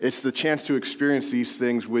It's the chance to experience these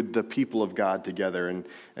things with the people of God together,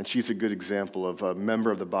 and she's a good example of a member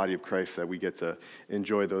of the body of Christ that we get to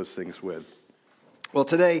enjoy those things with. Well,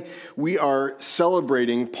 today we are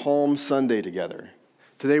celebrating Palm Sunday together.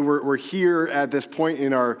 Today we're here at this point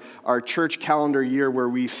in our church calendar year where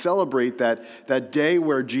we celebrate that day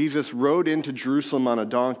where Jesus rode into Jerusalem on a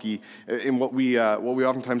donkey in what we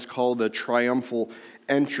oftentimes call the triumphal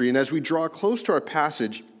entry. And as we draw close to our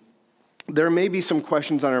passage, there may be some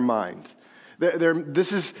questions on our mind.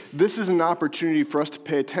 This is an opportunity for us to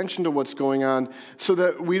pay attention to what's going on so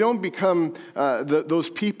that we don't become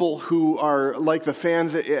those people who are like the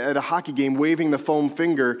fans at a hockey game waving the foam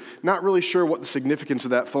finger, not really sure what the significance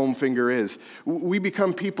of that foam finger is. We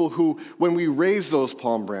become people who, when we raise those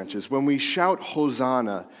palm branches, when we shout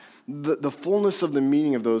Hosanna, the fullness of the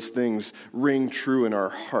meaning of those things ring true in our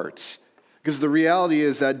hearts. Because the reality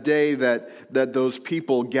is that day that those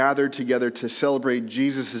people gathered together to celebrate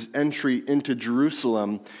Jesus' entry into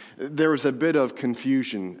Jerusalem, there was a bit of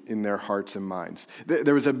confusion in their hearts and minds.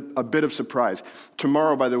 There was a bit of surprise.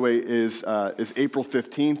 Tomorrow, by the way, is April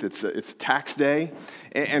 15th. It's tax day.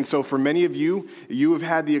 And so for many of you, you have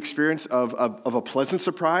had the experience of a pleasant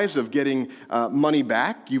surprise of getting money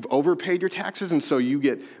back. You've overpaid your taxes, and so you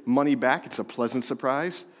get money back. It's a pleasant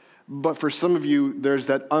surprise. But for some of you, there's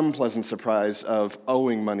that unpleasant surprise of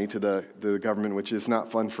owing money to the government, which is not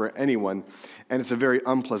fun for anyone, and it's a very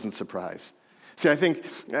unpleasant surprise. See, I think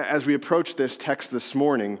as we approach this text this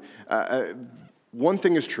morning, one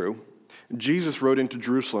thing is true. Jesus rode into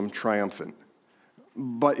Jerusalem triumphant.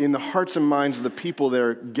 But in the hearts and minds of the people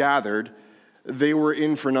there gathered, they were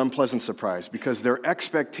in for an unpleasant surprise because their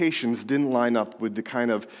expectations didn't line up with the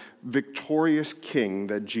kind of victorious king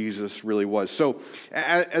that Jesus really was. So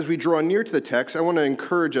as we draw near to the text, I want to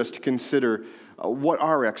encourage us to consider what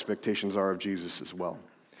our expectations are of Jesus as well.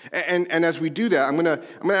 And as we do that, I'm going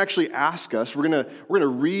to actually ask us. We're going to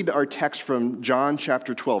read our text from John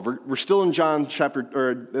chapter 12. We're still in John chapter,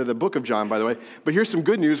 or the book of John, by the way. But here's some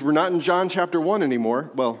good news: we're not in John chapter 1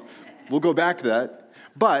 anymore. Well, we'll go back to that.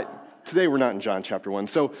 But today we're not in John chapter 1.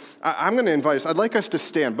 So I'm going to invite us. I'd like us to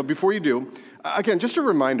stand. But before you do, again, just a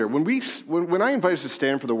reminder: when I invite us to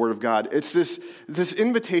stand for the Word of God, it's this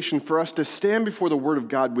invitation for us to stand before the Word of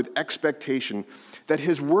God with expectation that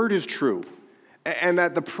His Word is true. And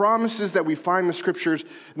that the promises that we find in the Scriptures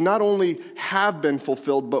not only have been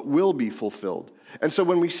fulfilled, but will be fulfilled. And so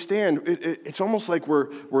when we stand, it's almost like we're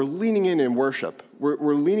leaning in worship.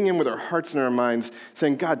 We're leaning in with our hearts and our minds,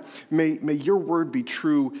 saying, God, may your word be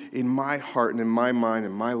true in my heart and in my mind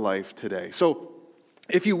and my life today. So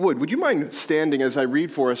if you would you mind standing as I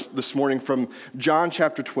read for us this morning from John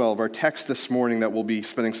chapter 12, our text this morning that we'll be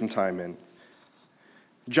spending some time in.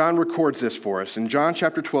 John records this for us in John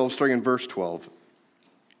chapter 12, starting in verse 12.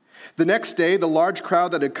 The next day, the large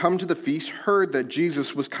crowd that had come to the feast heard that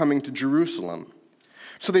Jesus was coming to Jerusalem.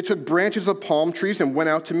 So they took branches of palm trees and went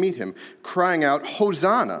out to meet him, crying out,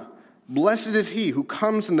 Hosanna! Blessed is he who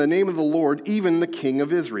comes in the name of the Lord, even the King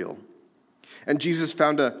of Israel. And Jesus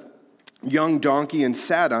found a young donkey and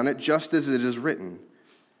sat on it, just as it is written,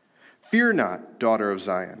 Fear not, daughter of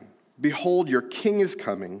Zion. Behold, your king is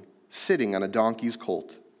coming, sitting on a donkey's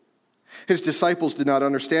colt. His disciples did not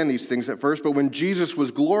understand these things at first, but when Jesus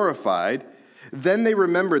was glorified, then they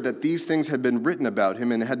remembered that these things had been written about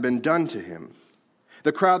him and had been done to him.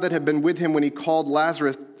 The crowd that had been with him when he called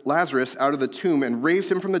Lazarus out of the tomb and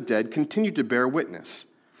raised him from the dead continued to bear witness.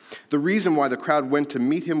 The reason why the crowd went to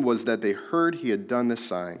meet him was that they heard he had done this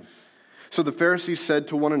sign. So the Pharisees said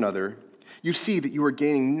to one another, You see that you are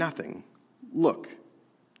gaining nothing. Look,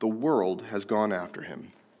 the world has gone after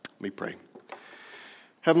him. Let me pray.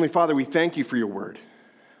 Heavenly Father, we thank you for your word.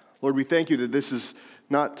 Lord, we thank you that this is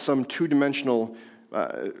not some two-dimensional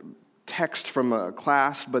text from a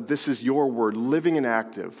class, but this is your word, living and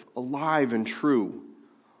active, alive and true.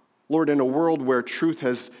 Lord, in a world where truth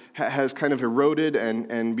has kind of eroded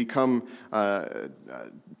and become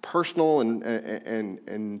personal,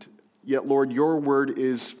 and yet, Lord, your word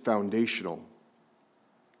is foundational.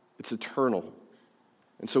 It's eternal.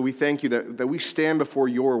 And so we thank you that we stand before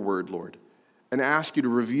your word, Lord, and ask you to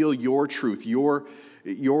reveal your truth, your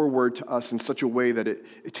word to us in such a way that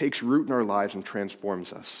it takes root in our lives and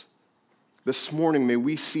transforms us. This morning, may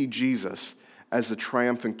we see Jesus as the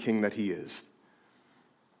triumphant King that he is.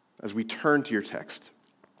 As we turn to your text,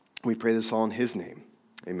 we pray this all in his name.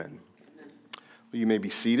 Amen. Well, you may be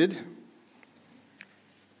seated.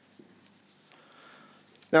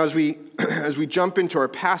 Now, as we jump into our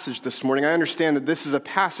passage this morning, I understand that this is a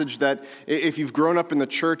passage that, if you've grown up in the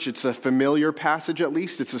church, it's a familiar passage at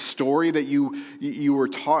least. It's a story that you were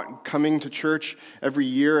taught coming to church every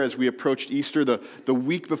year as we approached Easter, the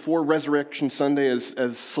week before Resurrection Sunday,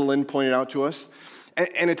 as Celine pointed out to us.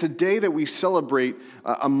 And it's a day that we celebrate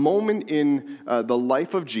a moment in the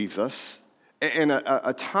life of Jesus and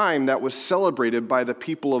a time that was celebrated by the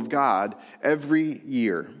people of God every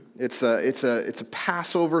year. It's a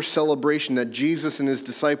Passover celebration that Jesus and his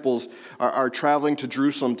disciples are traveling to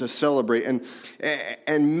Jerusalem to celebrate.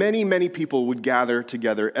 And many, many people would gather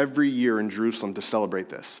together every year in Jerusalem to celebrate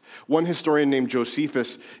this. One historian named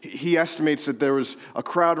Josephus, he estimates that there was a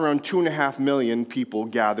crowd around 2.5 million people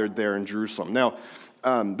gathered there in Jerusalem. Now,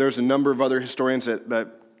 there's a number of other historians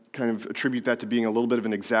that kind of attribute that to being a little bit of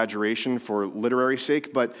an exaggeration for literary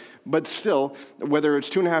sake, but still, whether it's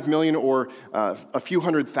 2.5 million or a few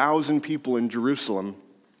 100,000 people in Jerusalem,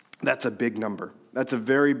 that's a big number. That's a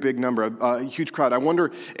very big number, a huge crowd. I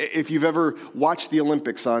wonder if you've ever watched the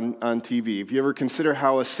Olympics on TV, if you ever consider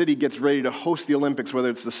how a city gets ready to host the Olympics, whether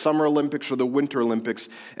it's the Summer Olympics or the Winter Olympics,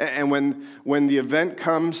 and when the event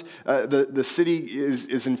comes, the city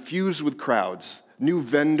is infused with crowds. New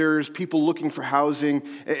vendors, people looking for housing.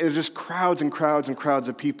 It's just crowds and crowds and crowds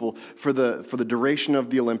of people for the duration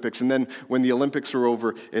of the Olympics. And then when the Olympics are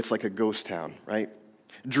over, it's like a ghost town, right?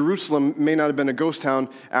 Jerusalem may not have been a ghost town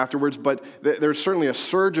afterwards, but there's certainly a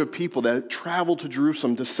surge of people that travel to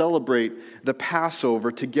Jerusalem to celebrate the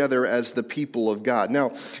Passover together as the people of God.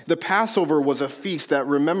 Now, the Passover was a feast that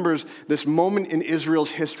remembers this moment in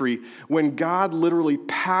Israel's history when God literally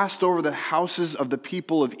passed over the houses of the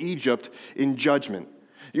people of Egypt in judgment.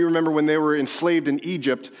 You remember when they were enslaved in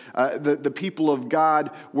Egypt, the people of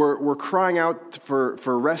God were crying out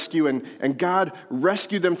for rescue, and God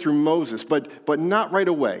rescued them through Moses, but not right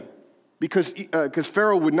away, because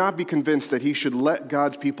Pharaoh would not be convinced that he should let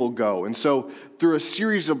God's people go. And so through a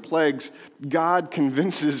series of plagues, God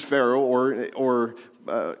convinces Pharaoh or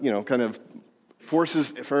kind of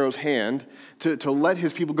forces Pharaoh's hand to let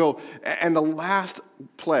his people go. And the last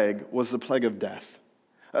plague was the plague of death.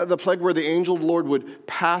 The plague where the angel of the Lord would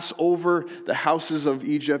pass over the houses of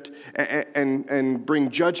Egypt and bring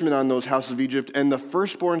judgment on those houses of Egypt, and the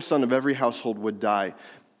firstborn son of every household would die,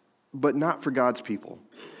 but not for God's people.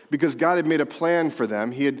 Because God had made a plan for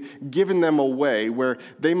them. He had given them a way where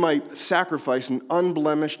they might sacrifice an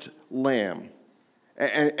unblemished lamb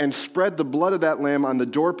and spread the blood of that lamb on the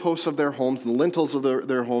doorposts of their homes, the lintels of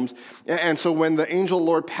their homes. And so when the angel of the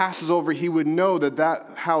Lord passes over, he would know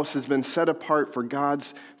that house has been set apart for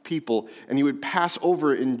God's people, and he would pass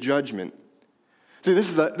over in judgment. See,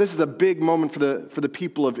 this is a big moment for the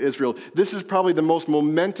people of Israel. This is probably the most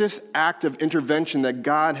momentous act of intervention that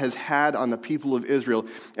God has had on the people of Israel,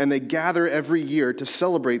 and they gather every year to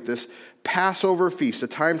celebrate this Passover feast, a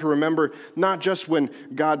time to remember not just when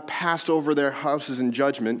God passed over their houses in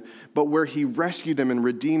judgment, but where he rescued them and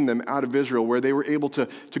redeemed them out of Israel, where they were able to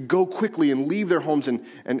go quickly and leave their homes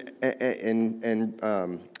and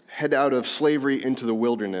head out of slavery into the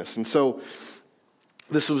wilderness. And so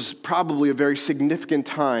this was probably a very significant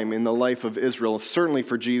time in the life of Israel, certainly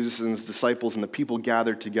for Jesus and his disciples and the people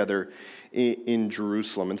gathered together in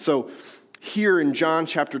Jerusalem. And so here in John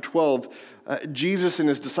chapter 12, Jesus and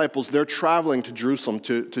his disciples, they're traveling to Jerusalem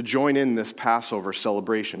to join in this Passover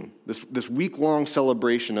celebration, this week-long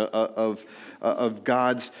celebration of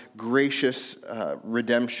God's gracious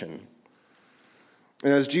redemption.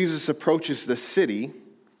 And as Jesus approaches the city,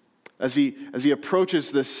 as he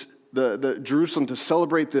approaches the Jerusalem to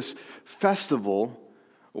celebrate this festival,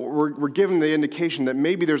 we're given the indication that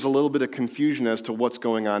maybe there's a little bit of confusion as to what's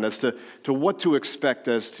going on, as to what to expect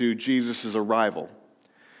as to Jesus' arrival.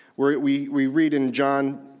 Where we read in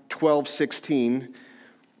John 12:16,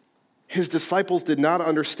 his disciples did not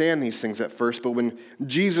understand these things at first, but when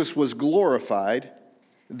Jesus was glorified,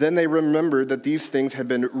 then they remembered that these things had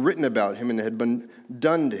been written about him and had been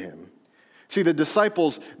done to him. See, the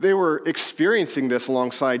disciples, they were experiencing this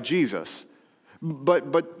alongside Jesus.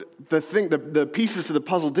 But the pieces to the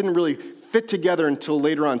puzzle didn't really fit together until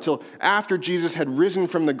later on, until after Jesus had risen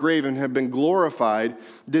from the grave and had been glorified,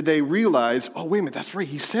 did they realize, oh, wait a minute, that's right,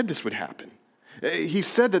 he said this would happen. He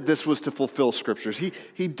said that this was to fulfill scriptures.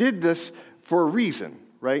 He did this for a reason,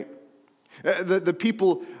 right? The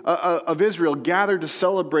people of Israel gathered to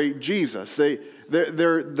celebrate Jesus.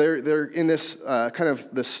 They're in this kind of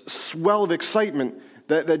this swell of excitement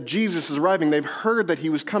that Jesus is arriving. They've heard that he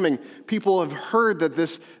was coming. People have heard that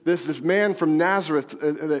this man from Nazareth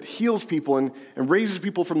that heals people and raises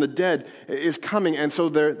people from the dead is coming. And so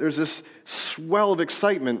there's this swell of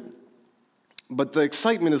excitement. But the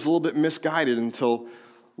excitement is a little bit misguided until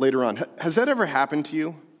later on. Has that ever happened to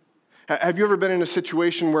you? Have you ever been in a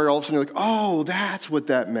situation where all of a sudden you're like, oh, that's what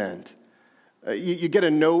that meant? You get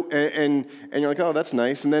a note and you're like, oh, that's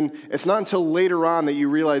nice. And then it's not until later on that you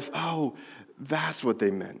realize, oh, that's what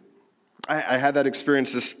they meant. I had that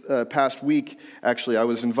experience this past week, actually. I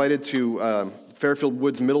was invited to Fairfield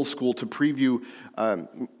Woods Middle School to preview.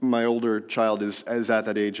 My older child is at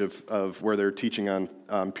that age of where they're teaching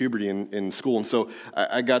on puberty in school. And so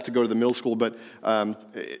I got to go to the middle school, but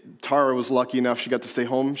Tara was lucky enough. She got to stay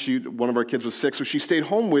home. One of our kids was sick, so she stayed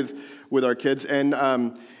home with our kids. And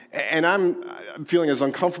I'm feeling as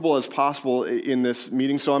uncomfortable as possible in this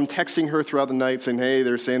meeting, so I'm texting her throughout the night saying, hey,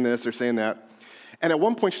 they're saying this, they're saying that. And at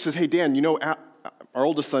one point she says, hey, Dan, our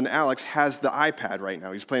oldest son, Alex, has the iPad right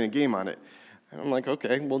now. He's playing a game on it. And I'm like,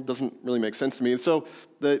 okay, well, it doesn't really make sense to me. And so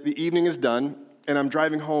the evening is done, and I'm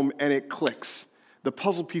driving home, and it clicks. The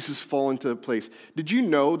puzzle pieces fall into place. Did you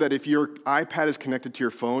know that if your iPad is connected to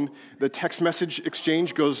your phone, the text message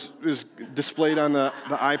exchange is displayed on the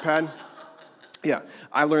iPad? Yeah,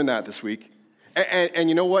 I learned that this week. And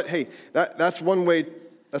you know what? Hey, that's one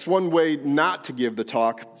way not to give the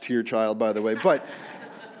talk to your child, by the way. But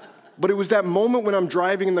it was that moment when I'm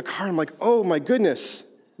driving in the car, I'm like, oh my goodness.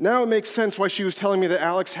 Now it makes sense why she was telling me that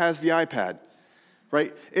Alex has the iPad,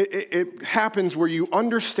 right? It happens where you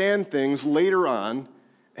understand things later on,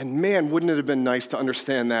 and man, wouldn't it have been nice to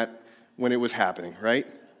understand that when it was happening, right?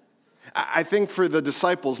 I think for the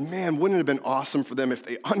disciples, man, wouldn't it have been awesome for them if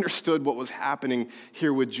they understood what was happening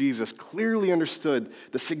here with Jesus, clearly understood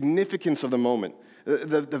the significance of the moment,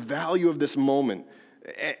 the value of this moment,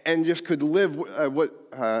 and just could live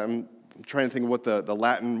I'm trying to think of what the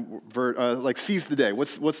Latin word, like seize the day.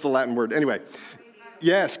 What's the Latin word? Anyway,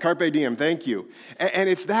 yes, carpe diem, thank you. And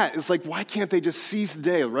it's that. It's like, why can't they just seize the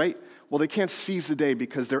day, right? Well, they can't seize the day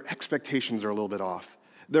because their expectations are a little bit off.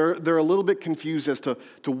 They're a little bit confused as to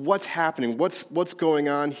what's happening, what's going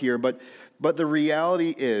on here, but the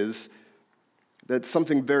reality is that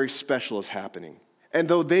something very special is happening. And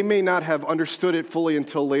though they may not have understood it fully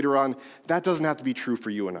until later on, that doesn't have to be true for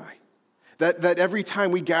you and I. That every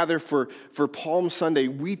time we gather for Palm Sunday,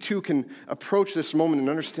 we too can approach this moment and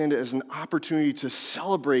understand it as an opportunity to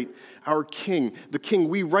celebrate our King. The King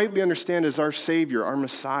we rightly understand as our Savior, our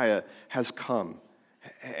Messiah, has come.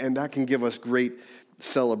 And that can give us great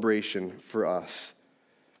celebration for us.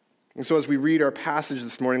 And so as we read our passage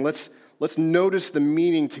this morning, let's notice the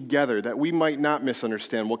meaning together that we might not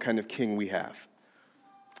misunderstand what kind of king we have.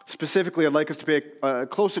 Specifically, I'd like us to pay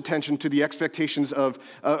close attention to the expectations of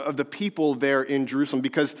the people there in Jerusalem,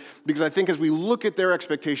 because I think as we look at their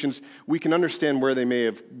expectations, we can understand where they may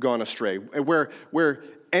have gone astray, where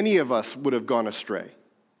any of us would have gone astray,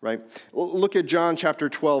 right? Look at John chapter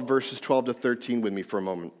 12, verses 12 to 13 with me for a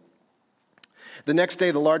moment. The next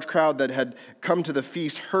day, the large crowd that had come to the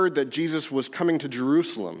feast heard that Jesus was coming to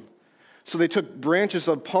Jerusalem. So they took branches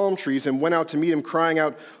of palm trees and went out to meet him, crying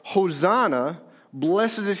out, Hosanna!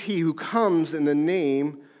 Blessed is he who comes in the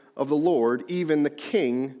name of the Lord, even the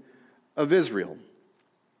King of Israel.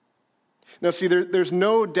 Now, see, there's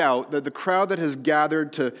no doubt that the crowd that has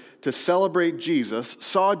gathered to celebrate Jesus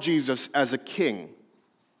saw Jesus as a king.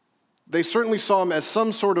 They certainly saw him as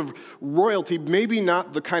some sort of royalty, maybe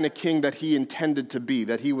not the kind of king that he intended to be,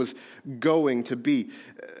 that he was going to be.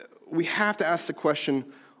 We have to ask the question,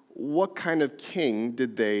 what kind of king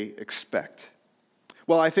did they expect?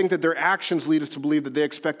 Well, I think that their actions lead us to believe that they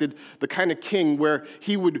expected the kind of king where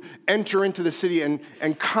he would enter into the city and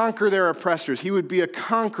conquer their oppressors. He would be a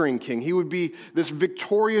conquering king. He would be this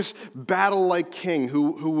victorious, battle-like king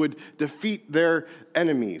who would defeat their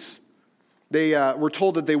enemies. They were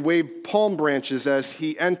told that they waved palm branches as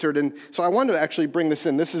he entered. And so I wanted to actually bring this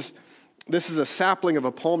in. This is a sapling of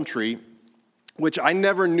a palm tree, which I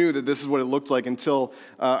never knew that this is what it looked like until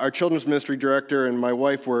our children's ministry director and my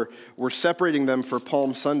wife were separating them for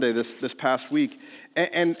Palm Sunday this past week.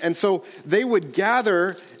 And so they would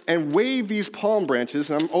gather and wave these palm branches,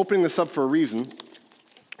 and I'm opening this up for a reason,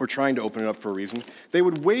 or trying to open it up for a reason. They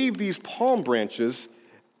would wave these palm branches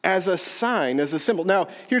as a sign, as a symbol. Now,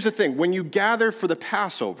 here's the thing. When you gather for the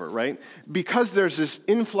Passover, right, because there's this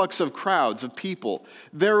influx of crowds of people,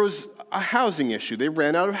 there was a housing issue. They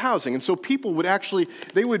ran out of housing. And so people would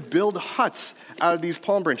build huts out of these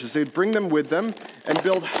palm branches. They'd bring them with them and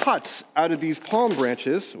build huts out of these palm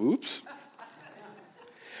branches,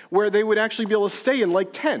 where they would actually be able to stay in like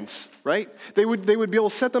tents, right? They would be able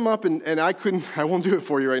to set them up, and I won't do it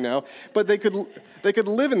for you right now, but they could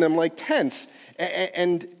live in them like tents.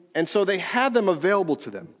 And so they had them available to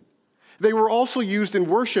them. They were also used in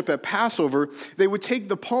worship at Passover. They would take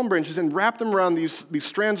the palm branches and wrap them around these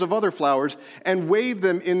strands of other flowers and wave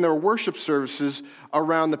them in their worship services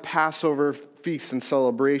around the Passover feast and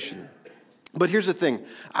celebration. But here's the thing.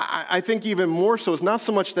 I think even more so, it's not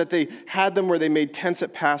so much that they had them where they made tents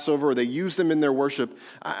at Passover or they used them in their worship.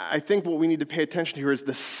 I think what we need to pay attention to here is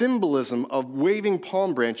the symbolism of waving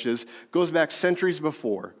palm branches goes back centuries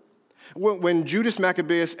before. When Judas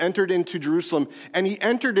Maccabeus entered into Jerusalem, and he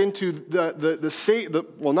entered into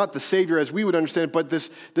not the Savior as we would understand it, but this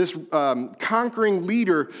conquering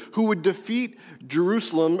leader who would defeat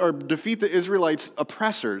Jerusalem or defeat the Israelites'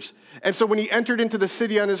 oppressors. And so when he entered into the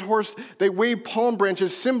city on his horse, they waved palm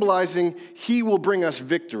branches symbolizing he will bring us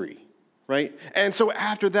victory. Right? And so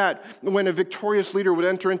after that, when a victorious leader would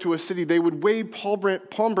enter into a city, they would wave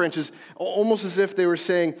palm branches almost as if they were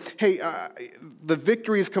saying, hey, the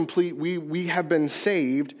victory is complete. We have been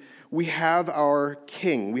saved. We have our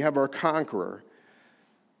king. We have our conqueror.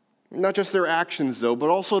 Not just their actions, though, but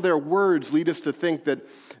also their words lead us to think that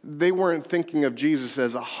they weren't thinking of Jesus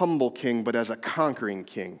as a humble king, but as a conquering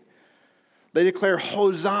king. They declare,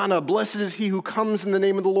 Hosanna, blessed is he who comes in the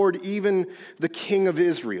name of the Lord, even the King of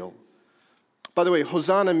Israel. By the way,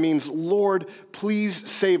 Hosanna means, Lord, please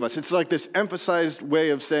save us. It's like this emphasized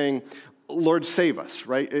way of saying, Lord, save us,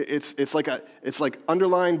 right? It's like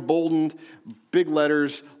underlined, boldened, big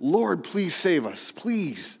letters, Lord, please save us,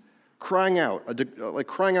 please. Crying out, like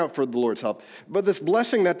crying out for the Lord's help. But this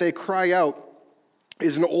blessing that they cry out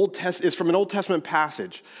is from an Old Testament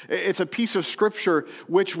passage. It's a piece of scripture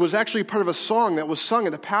which was actually part of a song that was sung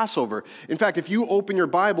at the Passover. In fact, if you open your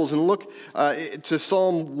Bibles and look to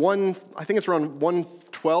Psalm 1, I think it's around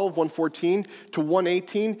 112, 114 to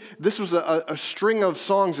 118, this was a string of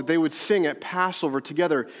songs that they would sing at Passover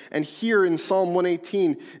together. And here in Psalm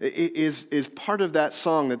 118 is part of that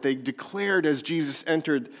song that they declared as Jesus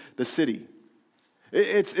entered the city.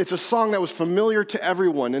 It's a song that was familiar to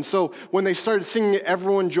everyone. And so when they started singing it,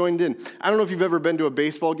 everyone joined in. I don't know if you've ever been to a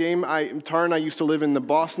baseball game. Tara and I used to live in the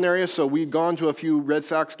Boston area, so we'd gone to a few Red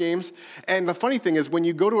Sox games. And the funny thing is, when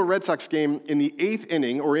you go to a Red Sox game in the 8th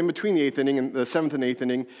inning, or in between the 8th inning and the 7th and 8th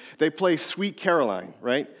inning, they play Sweet Caroline,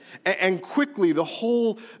 right? And quickly, the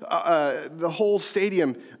whole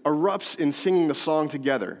stadium erupts in singing the song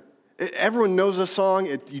together. Everyone knows the song.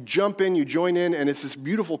 You jump in, you join in, and it's this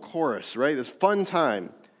beautiful chorus, right? This fun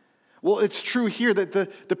time. Well, it's true here that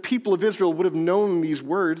the people of Israel would have known these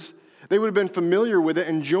words. They would have been familiar with it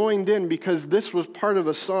and joined in because this was part of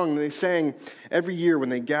a song they sang every year when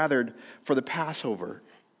they gathered for the Passover.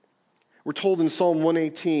 We're told in Psalm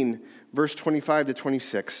 118, verse 25 to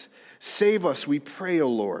 26, save us, we pray, O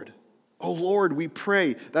Lord. O Lord, we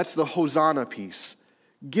pray. That's the Hosanna piece.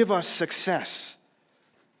 Give us success.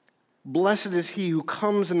 Blessed is he who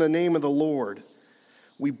comes in the name of the Lord.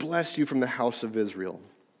 We bless you from the house of Israel.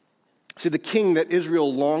 See, the king that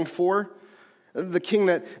Israel longed for, the king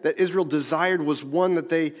that Israel desired was one that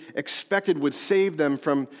they expected would save them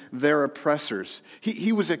from their oppressors.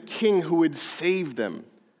 He was a king who would save them.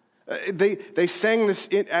 They sang this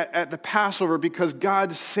at the Passover because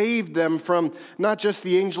God saved them from not just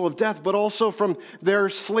the angel of death, but also from their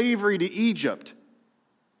slavery to Egypt.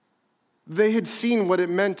 They had seen what it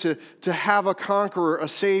meant to have a conqueror, a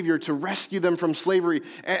savior, to rescue them from slavery,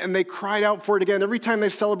 and they cried out for it again every time they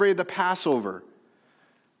celebrated the Passover.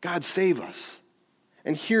 God, save us.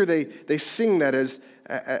 And here they sing that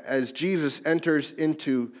as Jesus enters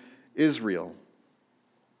into Israel.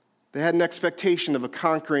 They had an expectation of a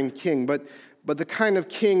conquering king, but the kind of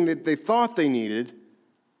king that they thought they needed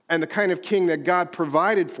and the kind of king that God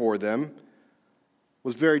provided for them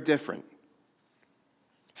was very different.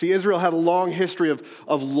 See, Israel had a long history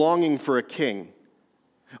of longing for a king.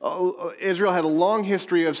 Israel had a long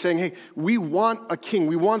history of saying, hey, we want a king.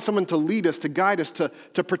 We want someone to lead us, to guide us,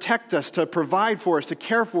 to protect us, to provide for us, to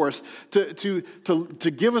care for us,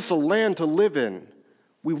 to give us a land to live in.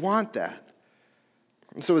 We want that.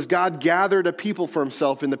 And so as God gathered a people for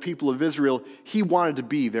himself in the people of Israel, he wanted to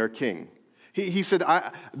be their king. He said,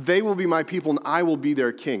 they will be my people and I will be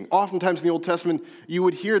their king. Oftentimes in the Old Testament, you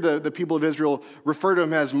would hear the people of Israel refer to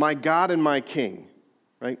him as my God and my king,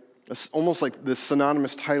 right? It's almost like this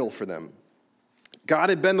synonymous title for them. God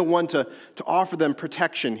had been the one to offer them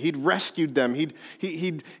protection. He'd rescued them. He'd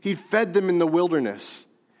fed them in the wilderness.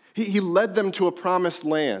 He led them to a promised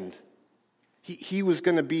land. He was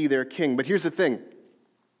going to be their king. But here's the thing.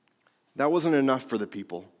 That wasn't enough for the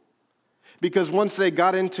people. Because once they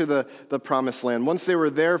got into the promised land, once they were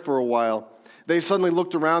there for a while, they suddenly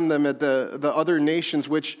looked around them at the other nations,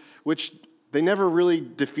 which they never really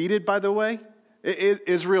defeated, by the way.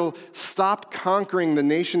 Israel stopped conquering the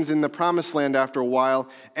nations in the promised land after a while,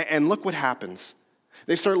 and look what happens.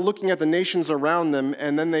 They start looking at the nations around them,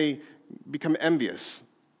 and then they become envious.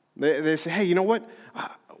 They say, hey, you know what?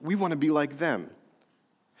 We want to be like them.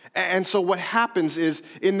 And so what happens is,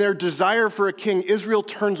 in their desire for a king, Israel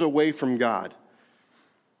turns away from God.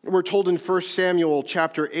 We're told in 1 Samuel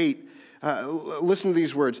chapter 8, listen to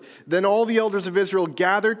these words. Then all the elders of Israel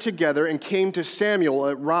gathered together and came to Samuel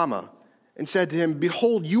at Ramah and said to him,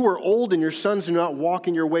 behold, you are old and your sons do not walk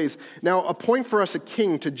in your ways. Now appoint for us a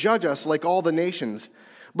king to judge us like all the nations.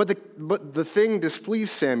 But the thing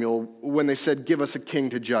displeased Samuel when they said, give us a king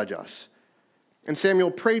to judge us. And Samuel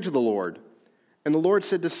prayed to the Lord. And the Lord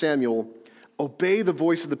said to Samuel, obey the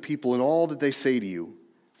voice of the people in all that they say to you.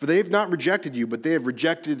 For they have not rejected you, but they have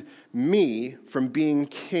rejected me from being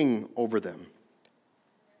king over them.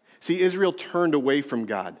 See, Israel turned away from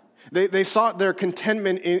God. They sought their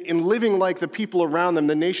contentment in living like the people around them,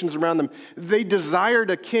 the nations around them. They desired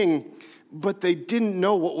a king, but they didn't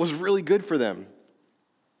know what was really good for them.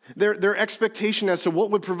 Their expectation as to what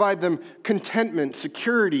would provide them contentment,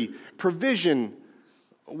 security, provision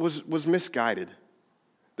was misguided.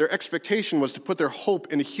 Their expectation was to put their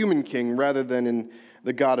hope in a human king rather than in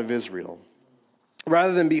the God of Israel.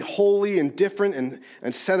 Rather than be holy and different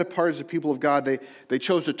and set apart as the people of God, they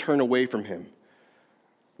chose to turn away from him.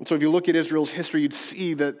 And so if you look at Israel's history, you'd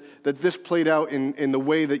see that this played out in the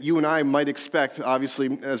way that you and I might expect,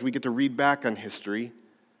 obviously, as we get to read back on history.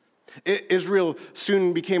 Israel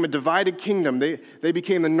soon became a divided kingdom. They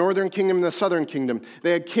became the northern kingdom and the southern kingdom.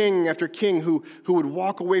 They had king after king who would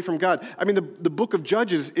walk away from God. I mean, the book of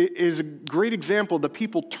Judges is a great example of the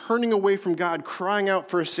people turning away from God, crying out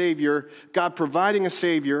for a Savior, God providing a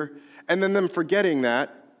Savior, and then them forgetting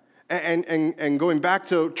that and going back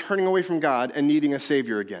to turning away from God and needing a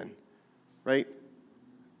Savior again, right?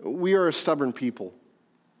 We are a stubborn people.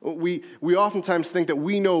 We oftentimes think that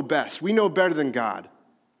we know best. We know better than God.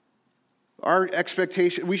 Our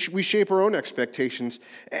expectation, we shape our own expectations.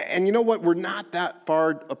 And you know what? We're not that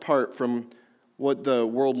far apart from what the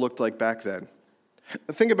world looked like back then.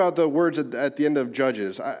 Think about the words at the end of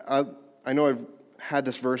Judges. I know I've had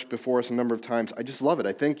this verse before us a number of times. I just love it.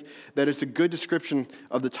 I think that it's a good description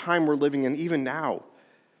of the time we're living in, even now.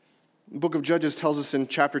 The book of Judges tells us in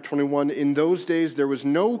chapter 21, in those days there was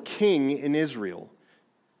no king in Israel.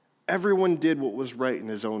 Everyone did what was right in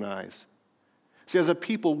his own eyes. See, as a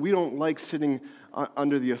people, we don't like sitting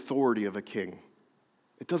under the authority of a king.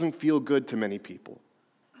 It doesn't feel good to many people.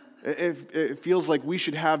 It feels like we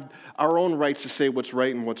should have our own rights to say what's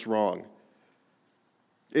right and what's wrong.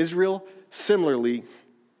 Israel, similarly,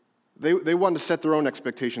 they wanted to set their own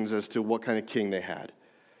expectations as to what kind of king they had.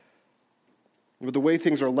 But the way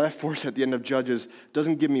things are left for us at the end of Judges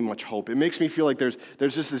doesn't give me much hope. It makes me feel like there's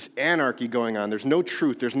just this anarchy going on. There's no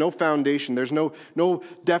truth. There's no foundation. There's no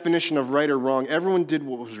definition of right or wrong. Everyone did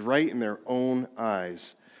what was right in their own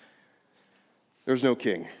eyes. There's no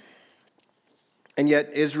king. And yet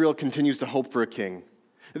Israel continues to hope for a king.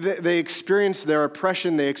 They experience their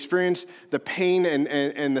oppression, they experience the pain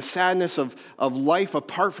and the sadness of life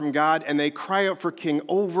apart from God, and they cry out for king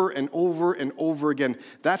over and over and over again.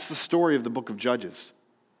 That's the story of the book of Judges.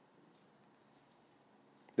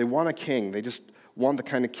 They want a king. They just want the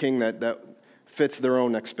kind of king that fits their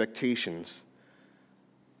own expectations.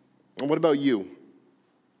 And what about you?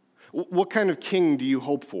 What kind of king do you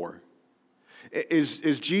hope for?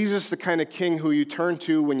 Is Jesus the kind of king who you turn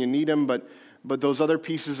to when you need him, but those other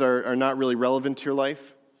pieces are not really relevant to your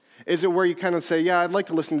life? Is it where you kind of say, yeah, I'd like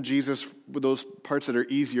to listen to Jesus with those parts that are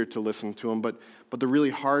easier to listen to him, but the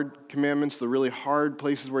really hard commandments, the really hard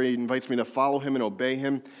places where he invites me to follow him and obey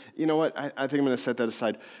him, you know what, I think I'm going to set that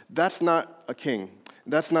aside. That's not a king.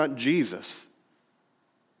 That's not Jesus.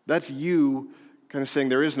 That's you kind of saying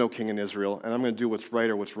there is no king in Israel, and I'm going to do what's right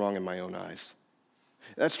or what's wrong in my own eyes.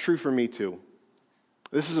 That's true for me too.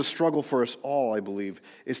 This is a struggle for us all, I believe,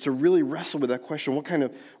 is to really wrestle with that question. What kind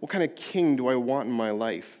of king do I want in my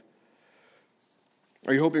life?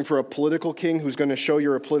 Are you hoping for a political king who's going to show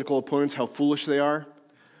your political opponents how foolish they are?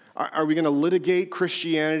 Are we going to litigate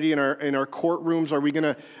Christianity in our courtrooms? Are we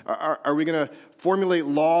going to formulate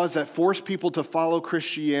laws that force people to follow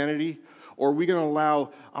Christianity? Or are we going to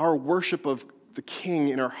allow our worship of the king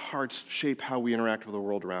in our hearts shape how we interact with the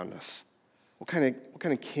world around us? What kind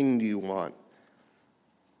of king do you want?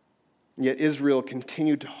 Yet Israel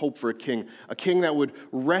continued to hope for a king that would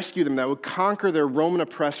rescue them, that would conquer their Roman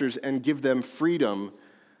oppressors and give them freedom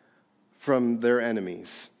from their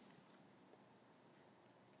enemies.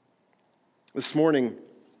 This morning,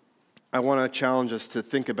 I want to challenge us to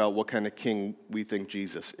think about what kind of king we think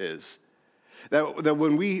Jesus is. That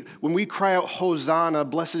when we cry out, Hosanna,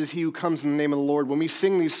 blessed is he who comes in the name of the Lord, when we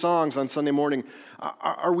sing these songs on Sunday morning,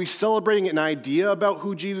 are we celebrating an idea about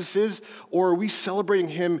who Jesus is, or are we celebrating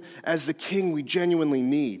him as the king we genuinely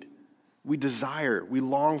need, we desire, we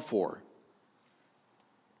long for?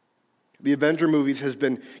 The Avenger movies has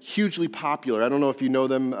been hugely popular. I don't know if you know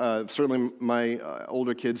them. Certainly my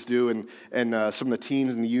older kids do, and some of the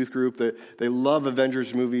teens in the youth group. They love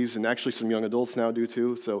Avengers movies, and actually some young adults now do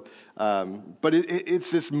too. So, but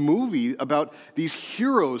it's this movie about these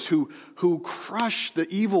heroes who crush the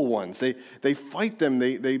evil ones. They fight them.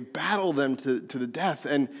 They battle them to the death,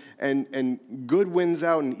 and good wins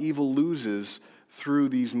out and evil loses through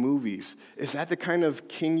these movies. Is that the kind of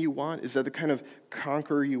king you want? Is that the kind of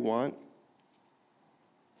conqueror you want?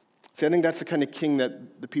 See, I think that's the kind of king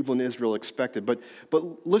that the people in Israel expected. But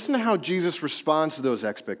listen to how Jesus responds to those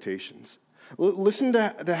expectations. Listen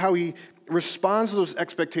to how he responds to those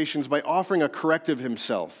expectations by offering a corrective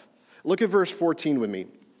himself. Look at verse 14 with me.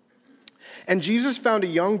 And Jesus found a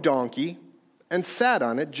young donkey and sat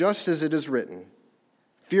on it, just as it is written.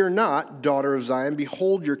 Fear not, daughter of Zion.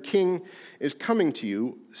 Behold, your king is coming to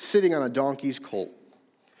you, sitting on a donkey's colt.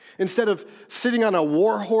 Instead of sitting on a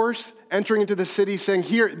war horse, entering into the city, saying,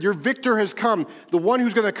 here, your victor has come. The one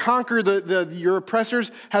who's going to conquer your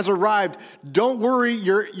oppressors has arrived. Don't worry,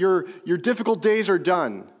 your difficult days are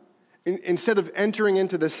done. Instead of entering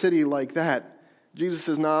into the city like that, Jesus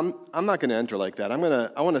says, no, I'm not going to enter like that.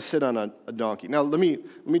 I want to sit on a donkey. Now, let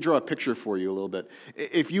me draw a picture for you a little bit.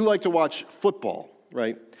 If you like to watch football,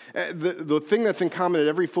 right, the thing that's in common at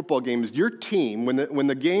every football game is your team, when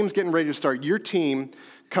the game's getting ready to start, your team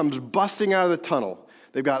comes busting out of the tunnel.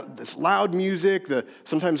 They've got this loud music.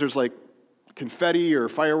 Sometimes there's like confetti or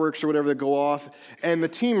fireworks or whatever that go off. And the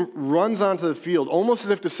team runs onto the field almost as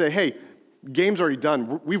if to say, hey, game's already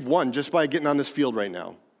done. We've won just by getting on this field right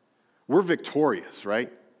now. We're victorious, right?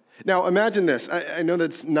 Now, imagine this. I know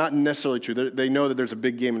that's not necessarily true. They know that there's a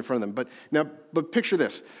big game in front of them. But picture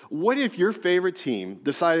this. What if your favorite team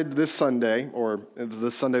decided this Sunday, or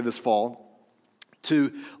this Sunday this fall,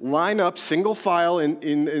 to line up single file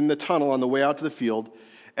in the tunnel on the way out to the field,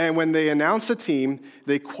 and when they announce a team,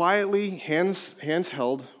 they quietly, hands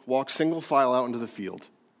held, walk single file out into the field?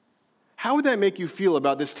 How would that make you feel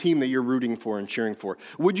about this team that you're rooting for and cheering for?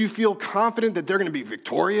 Would you feel confident that they're going to be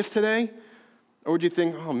victorious today? Or would you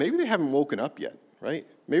think, oh, maybe they haven't woken up yet, right?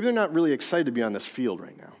 Maybe they're not really excited to be on this field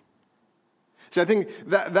right now. See, I think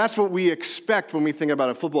that's what we expect when we think about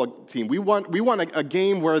a football team. We want a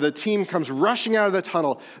game where the team comes rushing out of the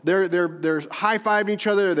tunnel. They're high-fiving each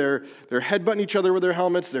other. They're headbutting each other with their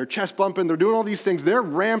helmets. They're chest bumping. They're doing all these things. They're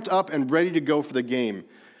ramped up and ready to go for the game.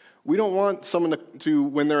 We don't want someone to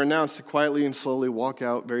when they're announced, to quietly and slowly walk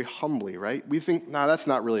out very humbly, right? We think, that's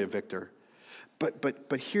not really a victor.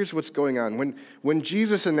 But here's what's going on. When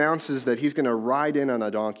Jesus announces that he's going to ride in on a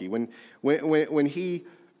donkey, when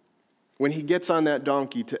he gets on that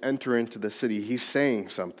donkey to enter into the city, he's saying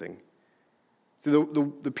something.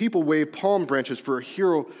 The people wave palm branches for a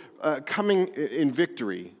hero coming in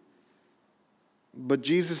victory. But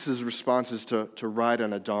Jesus' response is to ride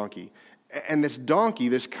on a donkey. And this donkey,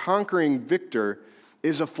 this conquering victor,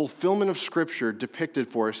 is a fulfillment of Scripture depicted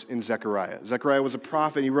for us in Zechariah. Zechariah was a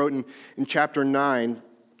prophet. He wrote in chapter 9,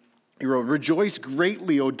 he wrote, "Rejoice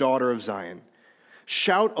greatly, O daughter of Zion.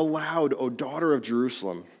 Shout aloud, O daughter of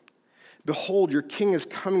Jerusalem. Behold, your king is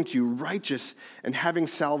coming to you, righteous and having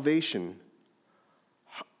salvation.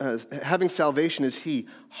 Having salvation is he,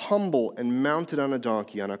 humble and mounted on a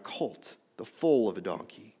donkey, on a colt, the foal of a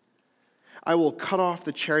donkey. I will cut off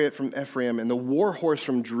the chariot from Ephraim and the war horse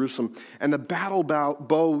from Jerusalem, and the battle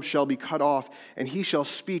bow shall be cut off, and he shall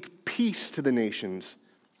speak peace to the nations.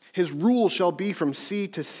 His rule shall be from sea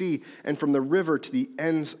to sea and from the river to the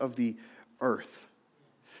ends of the earth."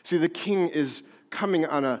 See, the king is coming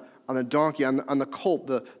on a donkey, on the colt,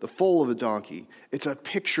 the foal of a donkey. It's a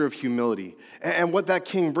picture of humility. And what that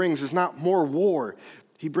king brings is not more war.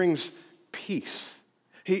 He brings peace.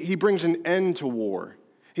 He brings an end to war.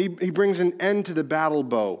 He brings an end to the battle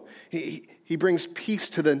bow. He brings peace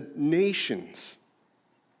to the nations.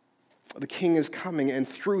 The king is coming, and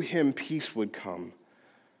through him peace would come.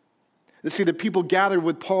 You see, the people gathered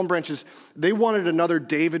with palm branches, they wanted another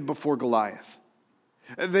David before Goliath.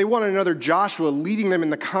 They wanted another Joshua leading them in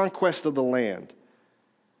the conquest of the land.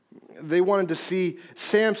 They wanted to see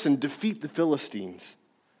Samson defeat the Philistines.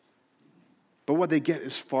 But what they get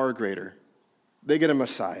is far greater. They get a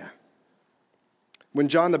Messiah. When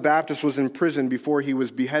John the Baptist was in prison before he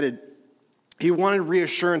was beheaded, he wanted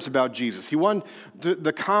reassurance about Jesus. He wanted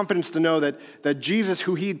the confidence to know that Jesus,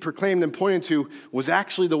 who he'd proclaimed and pointed to, was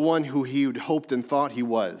actually the one who he had hoped and thought he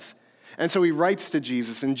was. And so he writes to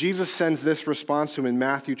Jesus, and Jesus sends this response to him in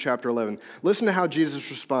Matthew chapter 11. Listen to how Jesus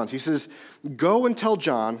responds. He says, "Go and tell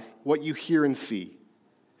John what you hear and see.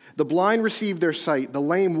 The blind receive their sight, the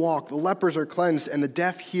lame walk, the lepers are cleansed, and the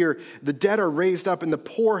deaf hear, the dead are raised up, and the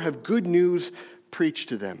poor have good news preached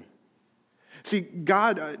to them." See,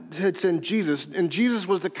 God had sent Jesus, and Jesus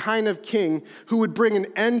was the kind of king who would bring an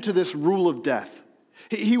end to this rule of death.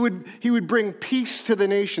 He would bring peace to the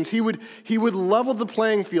nations. He would level the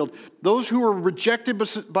playing field. Those who were rejected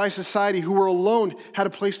by society, who were alone, had a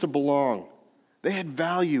place to belong. They had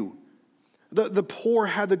value. The poor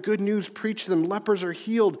had the good news preached to them. Lepers are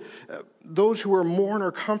healed. Those who are mourn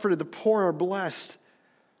are comforted. The poor are blessed.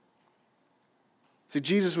 See,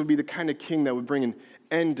 Jesus would be the kind of king that would bring an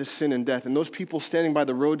end to sin and death. And those people standing by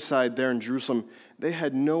the roadside there in Jerusalem, they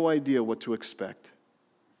had no idea what to expect.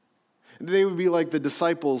 They would be like the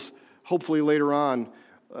disciples, hopefully later on,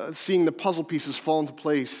 seeing the puzzle pieces fall into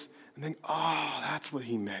place and think, oh, that's what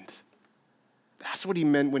he meant. That's what he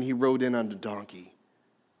meant when he rode in on the donkey.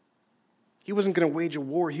 He wasn't going to wage a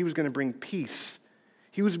war. He was going to bring peace.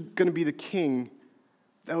 He was going to be the king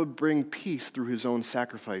that would bring peace through his own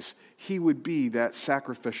sacrifice. He would be that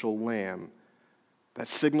sacrificial lamb, that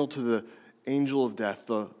signal to the angel of death,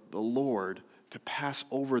 the Lord, to pass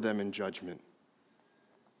over them in judgment.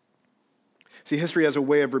 See, history has a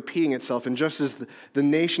way of repeating itself, and just as the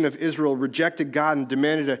nation of Israel rejected God and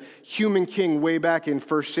demanded a human king way back in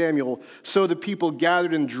 1 Samuel, so the people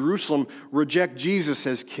gathered in Jerusalem reject Jesus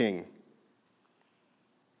as king.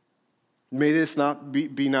 May this not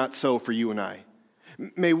be not so for you and I.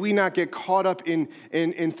 May we not get caught up in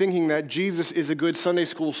thinking that Jesus is a good Sunday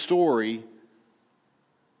school story,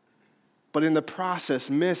 but in the process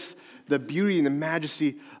miss the beauty and the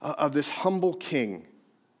majesty of this humble king,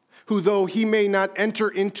 who, though he may not enter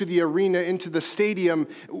into the arena, into the stadium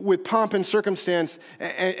with pomp and circumstance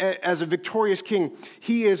as a victorious king,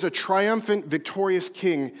 he is a triumphant, victorious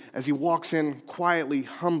king as he walks in quietly,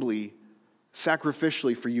 humbly,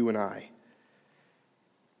 sacrificially for you and I.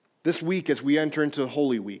 This week, as we enter into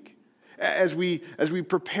Holy Week, as we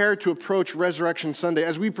prepare to approach Resurrection Sunday,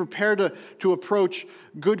 as we prepare to approach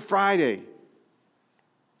Good Friday,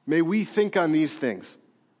 may we think on these things.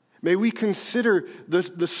 May we consider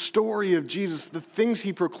the story of Jesus, the things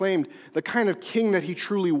he proclaimed, the kind of king that he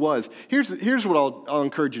truly was. Here's what I'll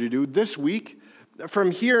encourage you to do. This week,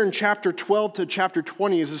 from here in chapter 12 to chapter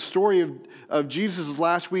 20 is a story of Jesus'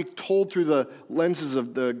 last week told through the lenses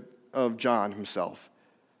of John himself.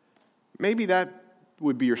 Maybe that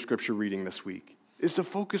would be your scripture reading this week, is to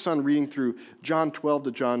focus on reading through John 12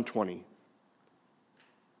 to John 20.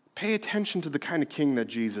 Pay attention to the kind of king that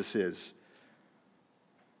Jesus is.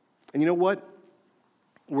 And you know what?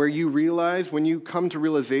 Where you realize, when you come to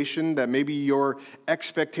realization that maybe your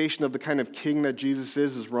expectation of the kind of king that Jesus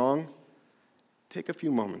is wrong, take a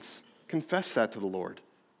few moments. Confess that to the Lord.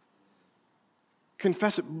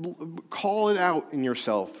 Confess it. Call it out in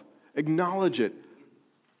yourself. Acknowledge it.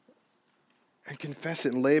 And confess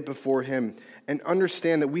it and lay it before him. And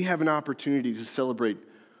understand that we have an opportunity to celebrate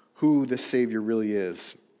who the Savior really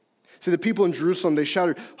is. See, the people in Jerusalem, they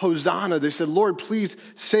shouted, Hosanna. They said, Lord, please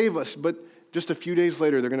save us. But just a few days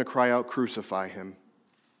later, they're going to cry out, crucify him.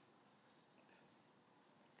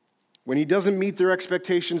 When he doesn't meet their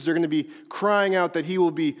expectations, they're going to be crying out that he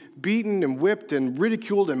will be beaten and whipped and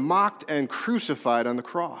ridiculed and mocked and crucified on the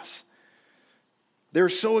cross. They were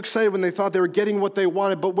so excited when they thought they were getting what they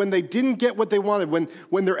wanted, but when they didn't get what they wanted,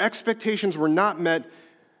 when their expectations were not met,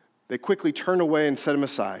 they quickly turned away and set him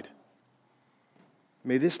aside.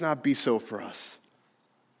 May this not be so for us.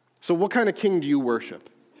 So what kind of king do you worship?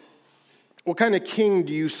 What kind of king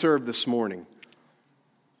do you serve this morning?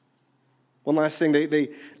 One last thing,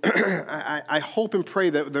 I hope and pray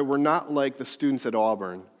that we're not like the students at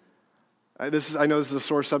Auburn. I know this is a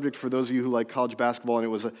sore subject for those of you who like college basketball, and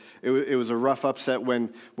it was a rough upset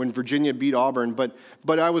when Virginia beat Auburn.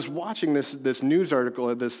 But I was watching this news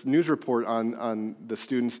article, this news report on the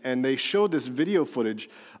students, and they showed this video footage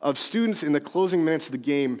of students in the closing minutes of the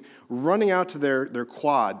game running out to their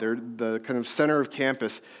quad, the kind of center of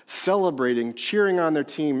campus, celebrating, cheering on their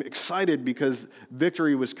team, excited because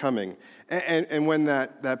victory was coming. And when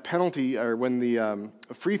that penalty, or when the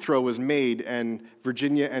free throw was made and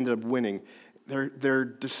Virginia ended up winning, their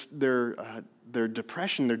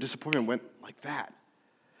depression, their disappointment went like that.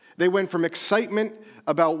 They went from excitement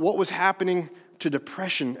about what was happening to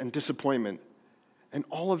depression and disappointment. And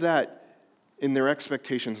all of that in their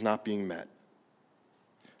expectations not being met.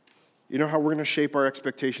 You know how we're going to shape our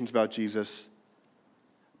expectations about Jesus?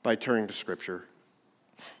 By turning to Scripture.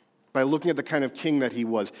 by looking at the kind of king that he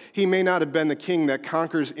was. He may not have been the king that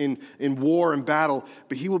conquers in war and battle,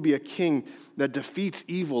 but he will be a king that defeats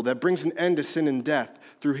evil, that brings an end to sin and death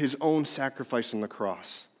through his own sacrifice on the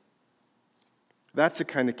cross. That's the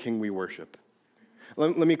kind of king we worship.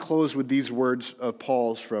 Let me close with these words of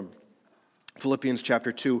Paul's from Philippians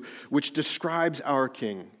chapter 2, which describes our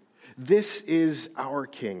king. This is our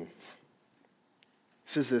king. It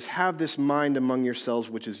says this, "Have this mind among yourselves,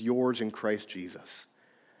 which is yours in Christ Jesus,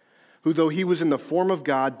 who, though he was in the form of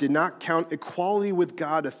God, did not count equality with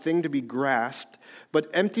God a thing to be grasped, but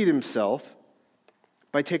emptied himself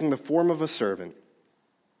by taking the form of a servant,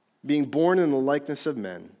 being born in the likeness of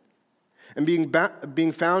men. And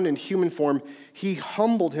being found in human form, he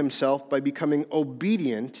humbled himself by becoming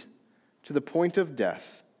obedient to the point of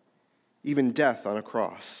death, even death on a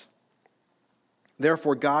cross.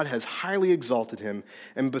 Therefore God has highly exalted him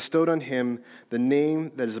and bestowed on him the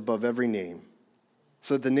name that is above every name,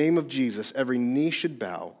 so that the name of Jesus every knee should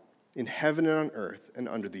bow in heaven and on earth and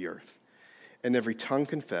under the earth, and every tongue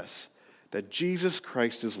confess that Jesus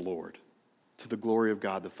Christ is Lord, to the glory of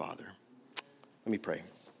God the Father." Let me pray.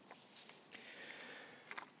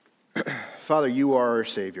 Father, you are our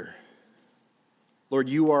Savior. Lord,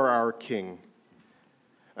 you are our King.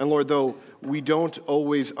 And Lord, though we don't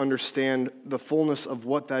always understand the fullness of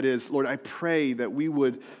what that is, Lord, I pray that we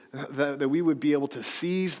would be able to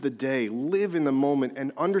seize the day, live in the moment,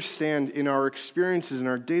 and understand in our experiences, in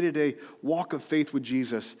our day-to-day walk of faith with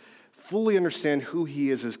Jesus, fully understand who he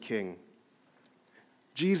is as King.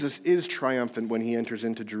 Jesus is triumphant when he enters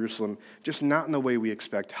into Jerusalem, just not in the way we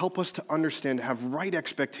expect. Help us to understand, to have right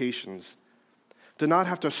expectations, to not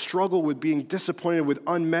have to struggle with being disappointed with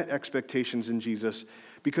unmet expectations in Jesus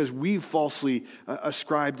because we've falsely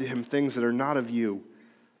ascribed to him things that are not of you.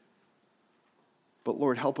 But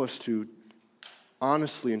Lord, help us to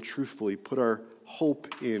honestly and truthfully put our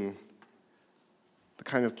hope in the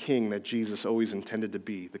kind of king that Jesus always intended to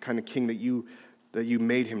be, the kind of king that you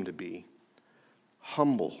made him to be.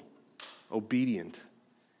 Humble, obedient,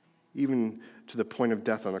 even to the point of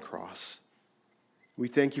death on a cross. We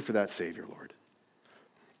thank you for that Savior, Lord.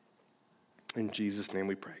 In Jesus' name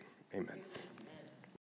we pray. Amen.